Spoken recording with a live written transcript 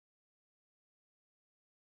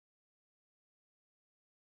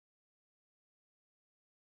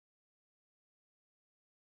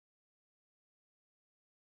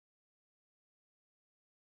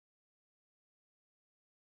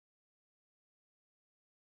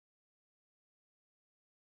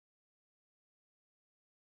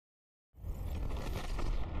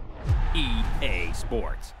EA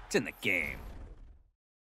Sports. It's in the game.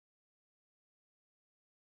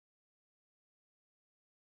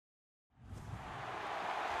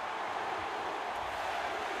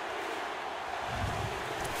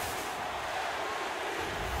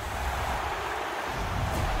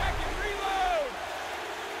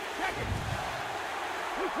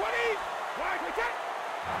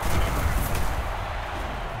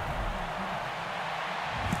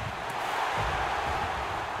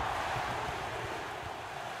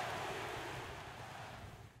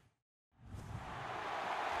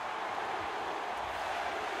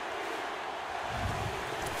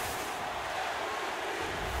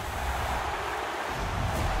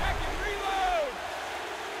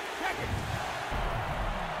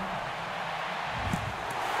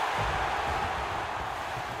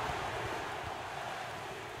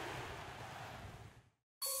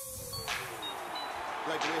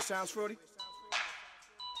 Like the way it sounds, Fruity?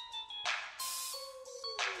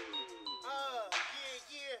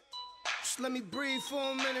 Yeah. Just let me breathe for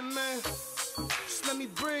a minute, man. Just let me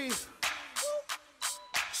breathe.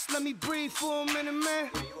 Just let me breathe for a minute, man.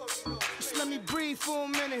 Just let me breathe for a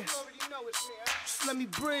minute. Just let me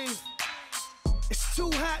breathe. It's too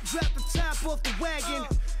hot, drop the top off the wagon.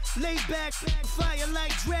 Lay back, fire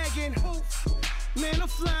like dragon. Man, I'm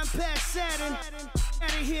flying past Saturn. Out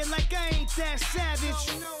of here like I ain't that savage.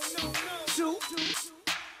 Two.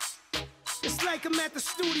 It's like I'm at the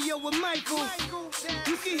studio with Michael.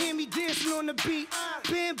 You can hear me dancing on the beat.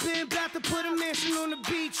 Bam, bam, about to put a mansion on the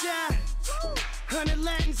beach. 100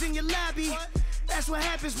 Latins in your lobby. That's what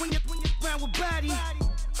happens when you're around with body.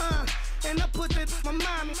 And I put that in my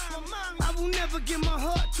mommy. I will never give my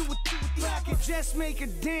heart to a I can just make a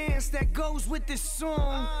dance that goes with this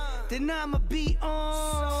song. Then I'ma be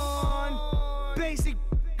on. Basic,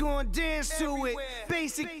 gon' dance to it.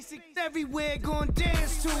 Basic, everywhere, gon'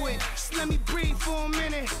 dance to it. Just let me breathe for a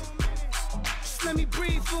minute. Just let me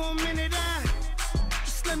breathe for a minute.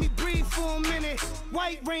 Just let me breathe for a minute.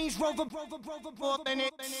 White Range Rover, in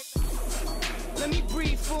it. Let me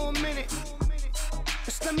breathe for a minute.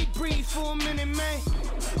 Just let me breathe for a minute, man.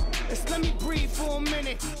 Just let me breathe for a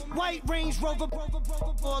minute. White Range Rover,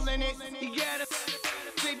 all in it. You gotta,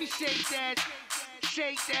 baby, shake that,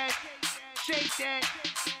 shake that, shake that.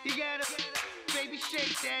 You gotta, baby,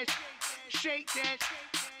 shake that, shake that.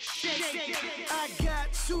 Shake. I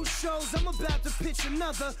got 2 shows, I'm about to pitch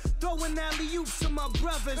another. Throwing alley-oops to my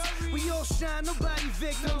brothers. We all shine, nobody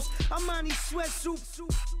victims. I'm on these sweatsuits,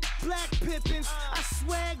 black Pippins. I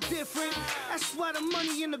swag different. That's why the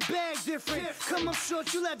money in the bag different. Come up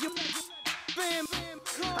short, you'll have your fam.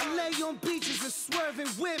 I lay on beaches and swerving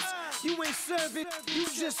whips. You ain't serving, you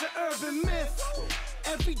just an urban myth.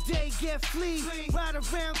 Every day get flea. Ride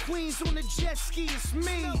around Queens on a jet ski, it's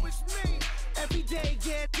me. Every day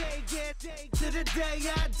get to the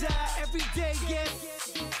day I die. Every day get,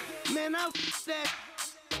 man, I that,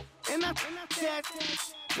 and I that,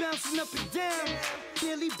 bouncing up and down,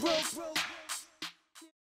 nearly broke.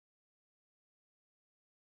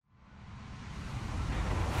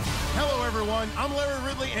 Hello everyone, I'm Larry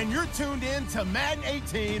Ridley and you're tuned in to Madden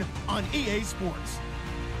 18 on EA Sports.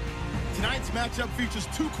 Tonight's matchup features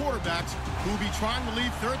 2 quarterbacks who will be trying to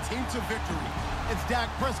lead their team to victory. It's Dak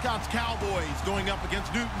Prescott's Cowboys going up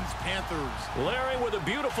against Newton's Panthers. Larry, with a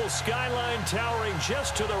beautiful skyline towering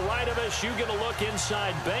just to the right of us, you get a look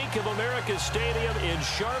inside Bank of America Stadium in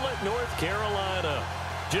Charlotte, North Carolina.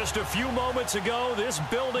 Just a few moments ago, this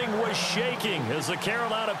building was shaking as the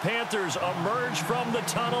Carolina Panthers emerged from the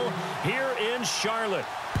tunnel here in Charlotte.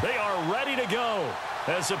 They are ready to go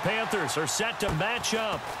as the Panthers are set to match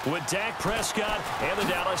up with Dak Prescott and the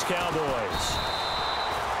Dallas Cowboys.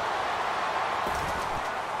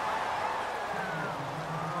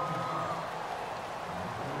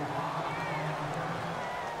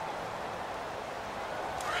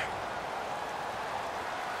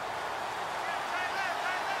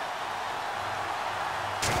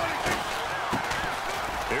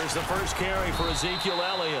 Here's the first carry for Ezekiel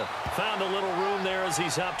Elliott. Found a little room there as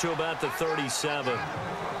he's up to about the 37.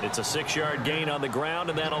 It's a 6-yard gain on the ground,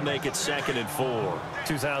 and that'll make it 2nd and 4.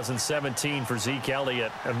 2017 for Zeke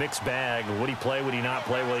Elliott, a mixed bag. Would he play, would he not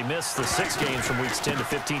play? Well, he missed the 6 games from weeks 10 to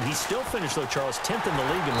 15. He still finished, though, Charles, 10th in the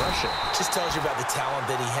league in rushing. Just tells you about the talent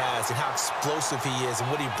that he has and how explosive he is and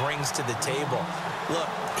what he brings to the table. Look,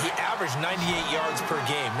 he averaged 98 yards per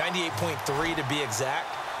game, 98.3 to be exact,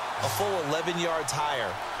 a full 11 yards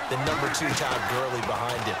higher than number 2 Todd Gurley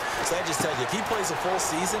behind him. So that just tells you, if he plays a full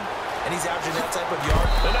season and he's averaging that type of yard.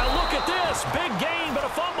 And now look at this. Big gain, but a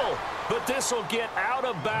fumble. But this will get out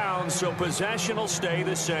of bounds, so possession will stay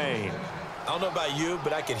the same. I don't know about you,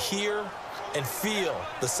 but I could hear and feel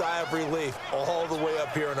the sigh of relief all the way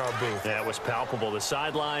up here in our booth. That was palpable. The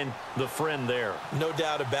sideline, the friend there. No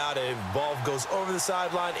doubt about it. Ball goes over the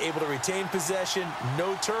sideline, able to retain possession,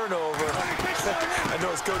 no turnover. I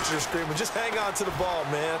know his coaches are screaming, just hang on to the ball,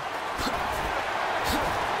 man.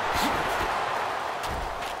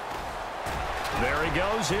 There he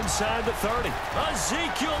goes inside the 30.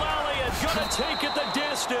 Ezekiel Elliott going to take it the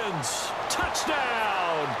distance.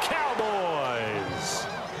 Touchdown, Cowboys.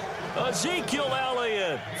 Ezekiel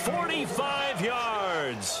Elliott, 45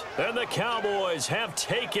 yards. And the Cowboys have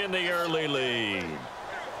taken the early lead.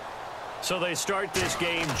 So they start this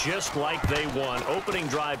game just like they won. Opening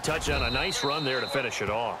drive touchdown, a nice run there to finish it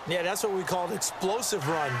off. Yeah, that's what we call an explosive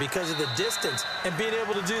run because of the distance. And being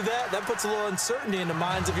able to do that, that puts a little uncertainty in the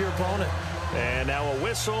minds of your opponent. And now a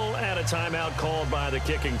whistle and a timeout called by the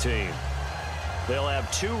kicking team. They'll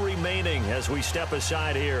have 2 remaining as we step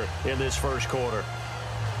aside here in this first quarter.